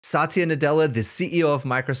Satya Nadella, the CEO of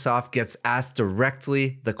Microsoft, gets asked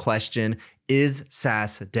directly the question, is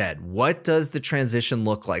SaaS dead? What does the transition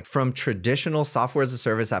look like from traditional software as a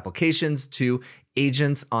service applications to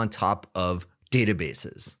agents on top of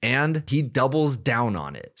databases? And he doubles down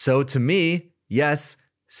on it. So to me, yes,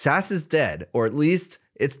 SaaS is dead, or at least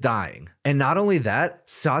it's dying. And not only that,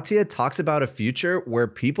 Satya talks about a future where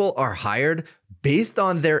people are hired based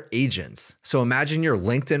on their agents. So imagine your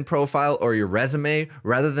LinkedIn profile or your resume,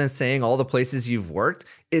 rather than saying all the places you've worked,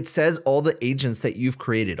 it says all the agents that you've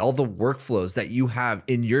created, all the workflows that you have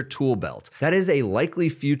in your tool belt. That is a likely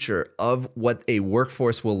future of what a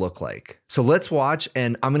workforce will look like. So let's watch,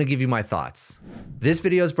 and I'm gonna give you my thoughts. This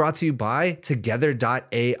video is brought to you by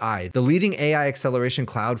Together.ai, the leading AI acceleration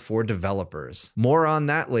cloud for developers. More on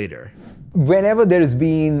that later. Whenever there's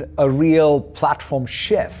been a real platform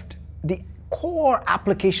shift, the core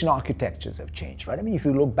application architectures have changed, right? I mean, if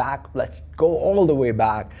you look back, let's go all the way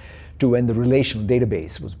back to when the relational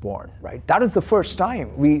database was born, right? That is the first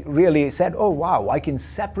time we really said, oh, wow, I can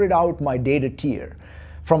separate out my data tier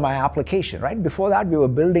from my application, right? Before that, we were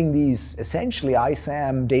building these essentially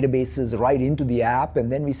ISAM databases right into the app.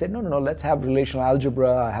 And then we said, no, let's have relational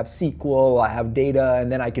algebra, I have SQL, I have data,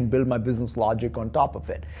 and then I can build my business logic on top of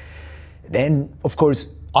it. Then, of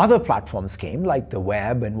course, other platforms came, like the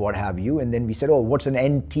web and what have you, and then we said, oh, what's an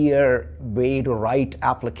N-tier way to write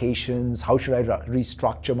applications? How should I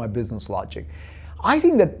restructure my business logic? I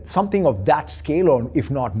think that something of that scale, or if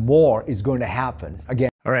not more, is going to happen. Again,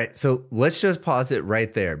 all right, so let's just pause it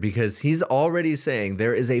right there, because he's already saying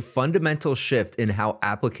there is a fundamental shift in how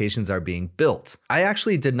applications are being built. I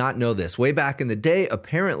actually did not know this. Way back in the day,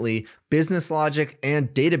 apparently, business logic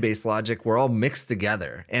and database logic were all mixed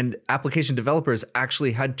together, and application developers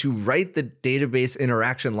actually had to write the database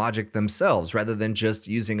interaction logic themselves rather than just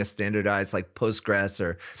using a standardized like Postgres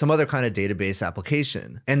or some other kind of database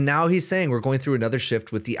application. And now he's saying we're going through another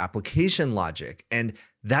shift with the application logic, and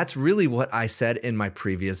that's really what I said in my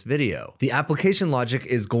previous video. The application logic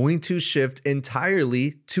is going to shift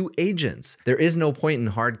entirely to agents. There is no point in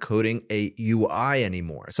hard coding a UI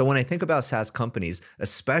anymore. So when I think about SaaS companies,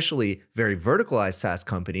 especially very verticalized SaaS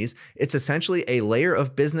companies, it's essentially a layer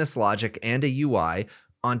of business logic and a UI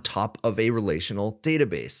on top of a relational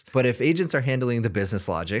database. But if agents are handling the business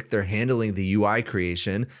logic, they're handling the UI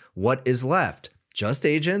creation, what is left? Just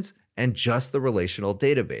agents and just the relational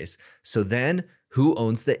database. So then, who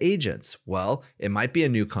owns the agents? Well, it might be a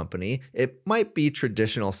new company. It might be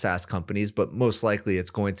traditional SaaS companies, but most likely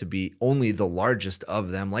it's going to be only the largest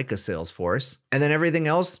of them, like a Salesforce. And then everything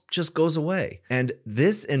else just goes away. And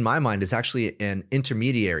this, in my mind, is actually an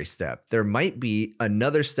intermediary step. There might be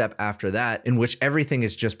another step after that in which everything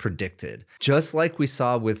is just predicted. Just like we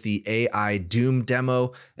saw with the AI Doom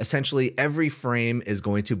demo, essentially every frame is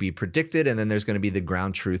going to be predicted, and then there's going to be the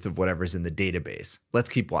ground truth of whatever's in the database. Let's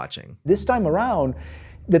keep watching. This time around,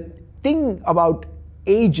 the thing about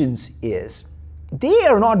agents is they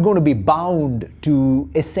are not going to be bound to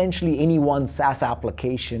essentially any one SaaS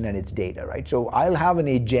application and its data, right? So I'll have an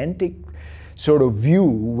agentic sort of view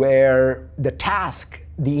where the task,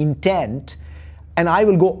 the intent, and I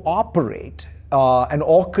will go operate and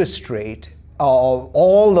orchestrate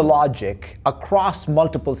all the logic across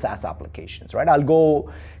multiple SaaS applications, right? I'll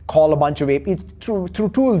go call a bunch of APIs through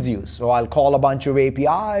tools use. So I'll call a bunch of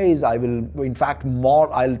APIs. I will, in fact,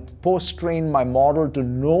 I'll post-train my model to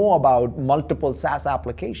know about multiple SaaS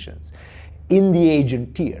applications in the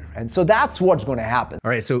agent tier. And so that's what's going to happen.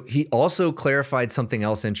 All right, so he also clarified something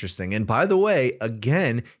else interesting. And by the way,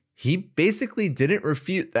 again, he basically didn't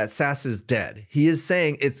refute that SaaS is dead. He is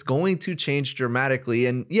saying it's going to change dramatically.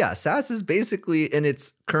 And yeah, SaaS is basically in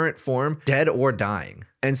its current form, dead or dying.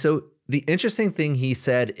 And so the interesting thing he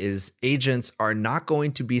said is agents are not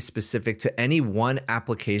going to be specific to any one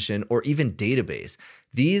application or even database.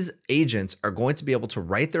 These agents are going to be able to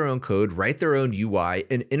write their own code, write their own UI,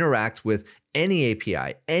 and interact with any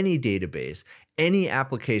API, any database, any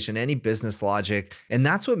application, any business logic. And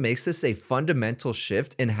that's what makes this a fundamental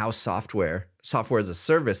shift in how software as a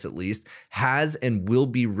service at least, has and will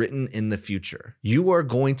be written in the future. You are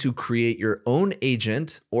going to create your own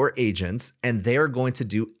agent or agents, and they are going to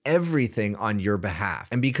do everything on your behalf.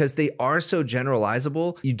 And because they are so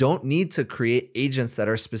generalizable, you don't need to create agents that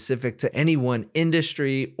are specific to any one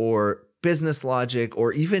industry or business logic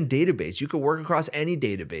or even database. You could work across any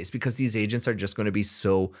database because these agents are just going to be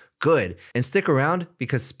so good. And stick around,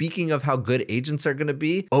 because speaking of how good agents are going to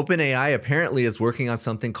be, OpenAI apparently is working on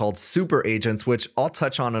something called super agents, which I'll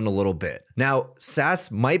touch on in a little bit. Now,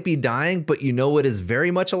 SaaS might be dying, but you know what is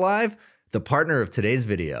very much alive? The partner of today's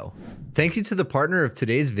video. Thank you to the partner of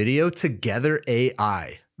today's video,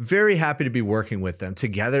 Together.ai. Very happy to be working with them.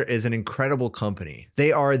 Together is an incredible company.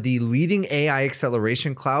 They are the leading AI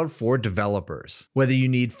acceleration cloud for developers. Whether you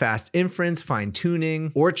need fast inference,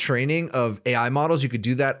 fine-tuning, or training of AI models, you could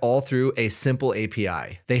do that all through a simple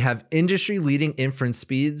API. They have industry-leading inference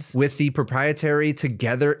speeds with the proprietary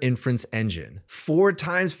Together inference engine, 4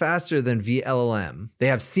 times faster than vLLM. They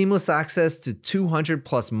have seamless access to 200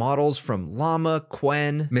 plus models from Llama,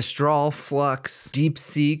 Qwen, Mistral, Flux,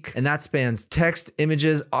 DeepSeek, and that spans text,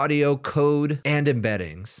 images, audio, code, and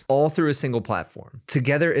embeddings, all through a single platform.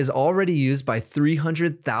 Together is already used by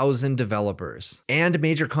 300,000 developers and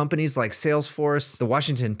major companies like Salesforce, the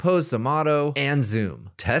Washington Post, Zomato, and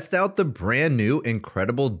Zoom. Test out the brand new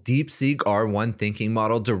incredible DeepSeek R1 thinking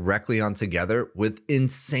model directly on Together with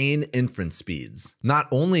insane inference speeds. Not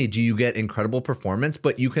only do you get incredible performance,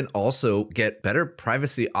 but you can also get better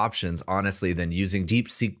privacy options, honestly, than using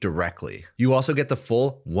DeepSeek directly. You also get the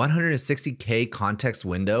full 160K context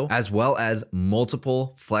window, as well as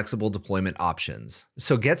multiple flexible deployment options.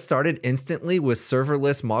 So get started instantly with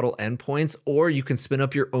serverless model endpoints, or you can spin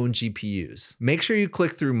up your own GPUs. Make sure you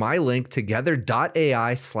click through my link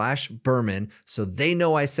together.ai/Berman so they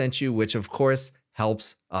know I sent you, which of course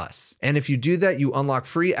helps us. And if you do that, you unlock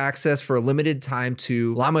free access for a limited time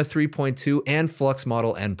to Llama 3.2 and Flux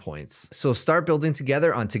model endpoints. So start building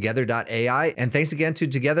together on together.ai. And thanks again to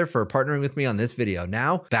Together for partnering with me on this video.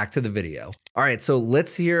 Now back to the video. All right, so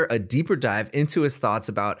let's hear a deeper dive into his thoughts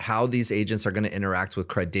about how these agents are going to interact with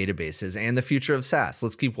CRUD databases and the future of SaaS.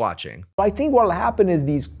 Let's keep watching. I think what will happen is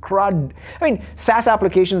these CRUD, SaaS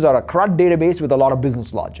applications are a CRUD database with a lot of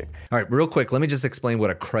business logic. All right, real quick, let me just explain what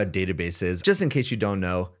a CRUD database is, just in case you don't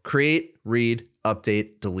know. Create, read,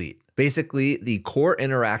 update, delete. Basically, the core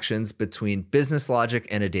interactions between business logic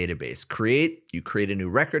and a database. Create, you create a new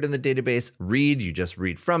record in the database. Read, you just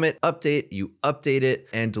read from it. Update, you update it.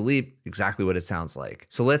 And delete, exactly what it sounds like.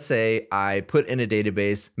 So let's say I put in a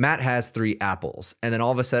database, Matt has 3 apples. And then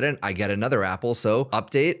all of a sudden, I get another apple. So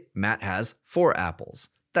update, Matt has 4 apples.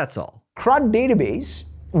 That's all. CRUD database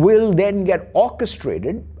will then get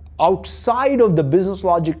orchestrated outside of the business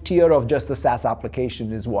logic tier of just the SaaS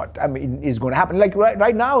application is what is going to happen. Like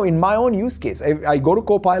right now in my own use case, I go to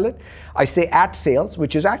Copilot, I say @sales,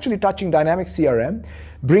 which is actually touching Dynamics CRM,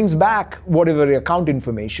 brings back whatever account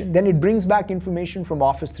information, then it brings back information from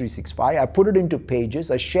Office 365, I put it into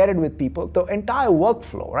Pages, I share it with people, the entire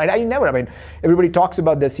workflow, right? Everybody talks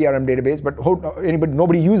about their CRM database, but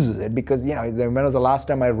nobody uses it because, when was the last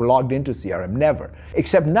time I logged into CRM? Never.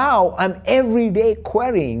 Except now, I'm every day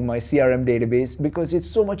querying my CRM database because it's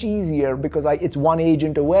so much easier because it's one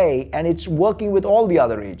agent away and it's working with all the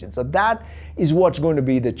other agents. So that is what's going to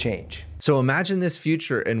be the change. So imagine this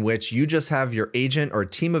future in which you just have your agent or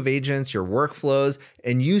team of agents, your workflows,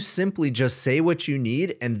 and you simply just say what you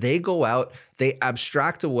need and they go out, they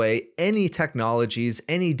abstract away any technologies,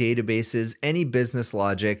 any databases, any business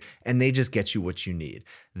logic, and they just get you what you need.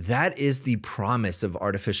 That is the promise of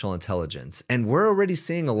artificial intelligence. And we're already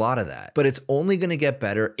seeing a lot of that, but it's only going to get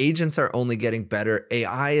better. Agents are only getting better.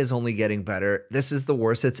 AI is only getting better. This is the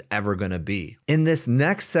worst it's ever going to be. In this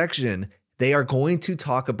next section, they are going to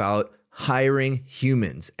talk about hiring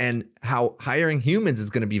humans and how hiring humans is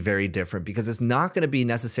going to be very different because it's not going to be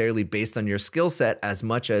necessarily based on your skill set as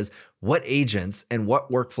much as what agents and what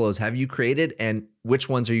workflows have you created and which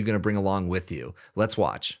ones are you going to bring along with you. Let's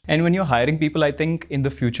watch. And when you're hiring people, I think in the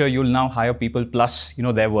future, you'll now hire people plus,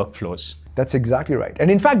 their workflows. That's exactly right. And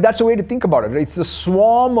in fact, that's a way to think about it. Right? It's a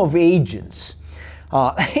swarm of agents.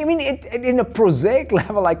 In a prosaic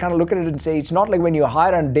level, I kind of look at it and say, it's not like when you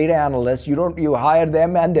hire a data analyst, you hire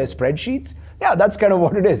them and their spreadsheets. Yeah, that's kind of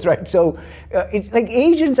what it is, right? So it's like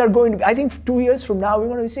agents are going to be, I think 2 years from now, we're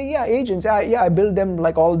going to say, yeah, agents, I build them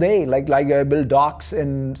like all day, like I build docs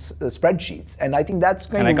and spreadsheets. And I think that's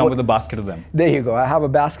going to be. And I come with a basket of them. There you go. I have a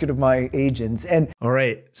basket of my agents. And all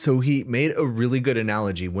right. So he made a really good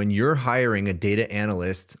analogy. When you're hiring a data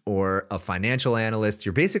analyst or a financial analyst,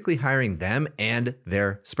 you're basically hiring them and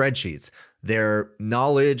their spreadsheets, their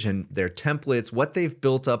knowledge and their templates, what they've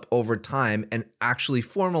built up over time and actually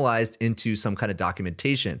formalized into some kind of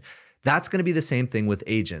documentation. That's going to be the same thing with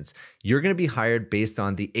agents. You're going to be hired based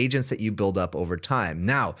on the agents that you build up over time.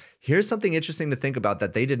 Now, here's something interesting to think about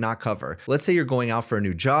that they did not cover. Let's say you're going out for a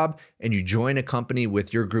new job and you join a company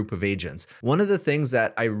with your group of agents. One of the things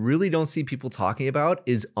that I really don't see people talking about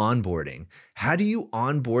is onboarding. How do you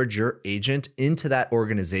onboard your agent into that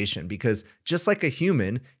organization? Because just like a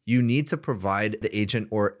human, you need to provide the agent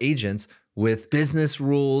or agents with business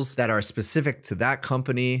rules that are specific to that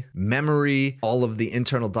company, memory, all of the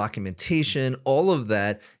internal documentation, all of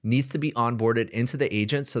that needs to be onboarded into the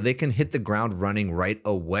agent so they can hit the ground running right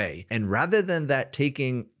away. And rather than that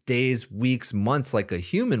taking days, weeks, months like a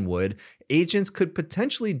human would, agents could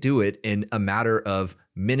potentially do it in a matter of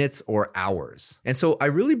minutes or hours. And so I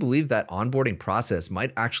really believe that onboarding process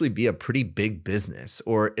might actually be a pretty big business,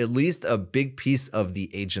 or at least a big piece of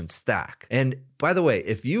the agent stack. And by the way,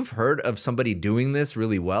 if you've heard of somebody doing this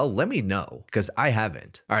really well, let me know, because I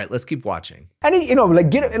haven't. All right, let's keep watching. And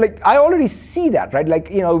I already see that, right?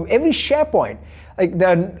 Every SharePoint,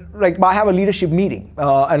 I have a leadership meeting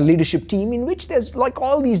and a leadership team in which there's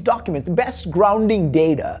all these documents. The best grounding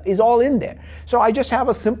data is all in there. So I just have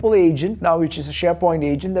a simple agent now, which is a SharePoint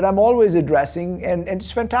agent that I'm always addressing, and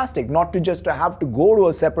it's fantastic not to have to go to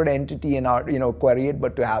a separate entity and query it,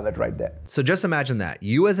 but to have it right there. So just imagine that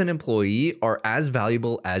you as an employee are as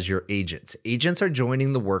valuable as your agents. Agents are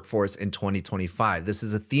joining the workforce in 2025. This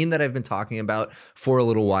is a theme that I've been talking about for a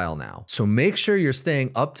little while now. So make sure you're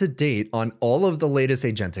staying up to date on all of the latest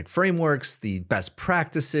agentic frameworks, the best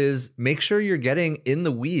practices. Make sure you're getting in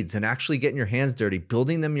the weeds and actually getting your hands dirty,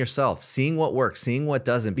 building them yourself, seeing what works, seeing what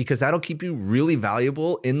doesn't, because that'll keep you really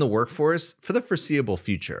valuable in the workforce for the foreseeable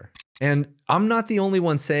future. And I'm not the only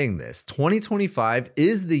one saying this. 2025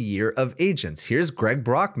 is the year of agents. Here's Greg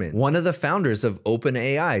Brockman, one of the founders of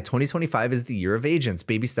OpenAI. 2025 is the year of agents,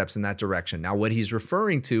 baby steps in that direction. Now, what he's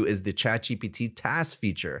referring to is the ChatGPT task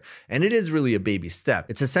feature, and it is really a baby step.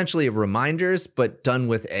 It's essentially reminders, but done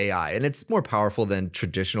with AI, and it's more powerful than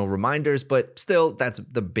traditional reminders, but still, that's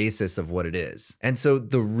the basis of what it is. And so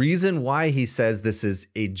the reason why he says this is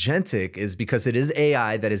agentic is because it is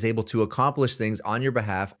AI that is able to accomplish things on your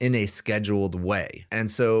behalf in a scheduled way. And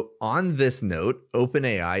so on this note,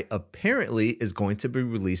 OpenAI apparently is going to be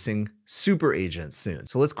releasing super agents soon.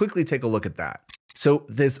 So let's quickly take a look at that. So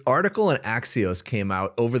this article in Axios came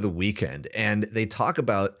out over the weekend, and they talk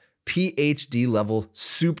about PhD level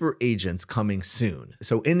super agents coming soon.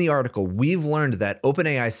 So in the article, we've learned that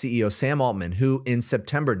OpenAI CEO Sam Altman, who in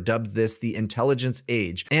September dubbed this the intelligence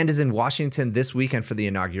age and is in Washington this weekend for the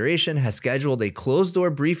inauguration, has scheduled a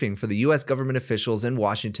closed-door briefing for the US government officials in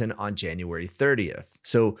Washington on January 30th.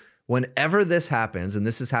 So whenever this happens, and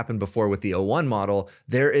this has happened before with the O1 model,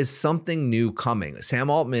 there is something new coming.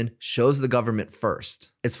 Sam Altman shows the government first.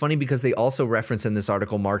 It's funny because they also reference in this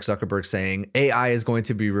article Mark Zuckerberg saying AI is going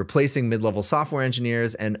to be replacing mid-level software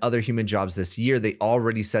engineers and other human jobs this year. They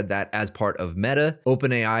already said that as part of Meta.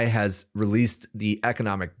 OpenAI has released the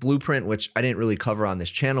economic blueprint, which I didn't really cover on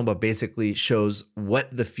this channel, but basically shows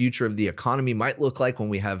what the future of the economy might look like when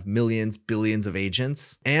we have millions, billions of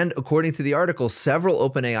agents. And according to the article, several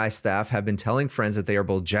OpenAI staff have been telling friends that they are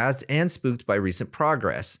both jazzed and spooked by recent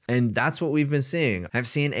progress. And that's what we've been seeing. I've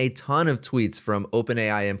seen a ton of tweets from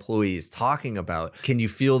OpenAI employees talking about, can you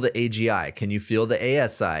feel the AGI? Can you feel the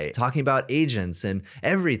ASI? Talking about agents and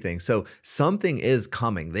everything. So something is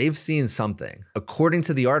coming. They've seen something. According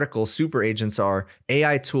to the article, super agents are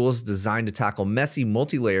AI tools designed to tackle messy,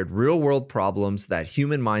 multi-layered, real-world problems that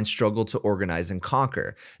human minds struggle to organize and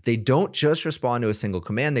conquer. They don't just respond to a single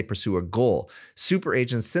command, they pursue a goal. Super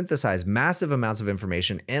agents synthesize massive amounts of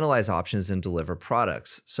information, analyze options, and deliver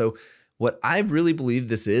products. So what I really believe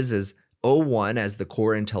this is O1 as the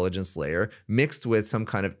core intelligence layer mixed with some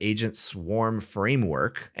kind of agent swarm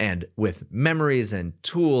framework and with memories and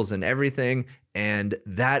tools and everything. And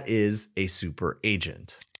that is a super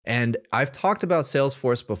agent. And I've talked about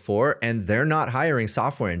Salesforce before, and they're not hiring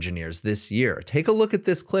software engineers this year. Take a look at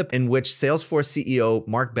this clip in which Salesforce CEO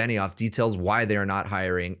Mark Benioff details why they are not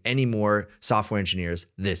hiring any more software engineers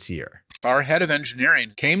this year. Our head of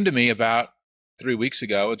engineering came to me about 3 weeks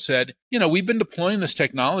ago and said, we've been deploying this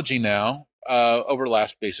technology now over the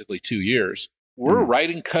last basically 2 years. We're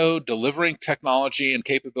writing code, delivering technology and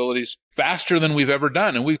capabilities faster than we've ever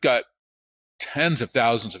done. And we've got tens of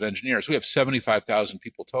thousands of engineers. We have 75,000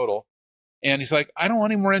 people total. And he's like, I don't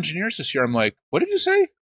want any more engineers this year. I'm like, what did you say?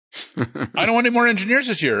 I don't want any more engineers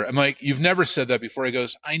this year. I'm like, you've never said that before. He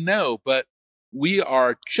goes, I know, but we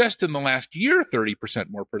are just in the last year 30%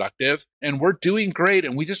 more productive, and we're doing great,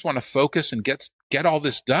 and we just want to focus and get all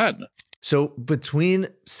this done. So between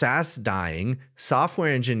SaaS dying,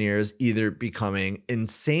 software engineers either becoming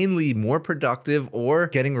insanely more productive or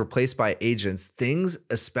getting replaced by agents, things,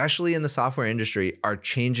 especially in the software industry, are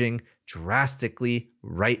changing drastically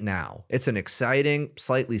right now. It's an exciting,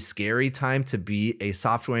 slightly scary time to be a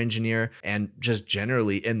software engineer and just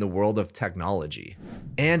generally in the world of technology.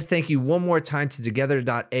 And thank you one more time to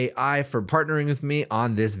Together.ai for partnering with me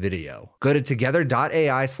on this video. Go to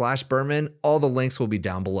together.ai/Berman. All the links will be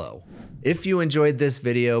down below. If you enjoyed this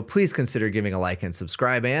video, please consider giving a like and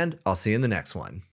subscribe, and I'll see you in the next one.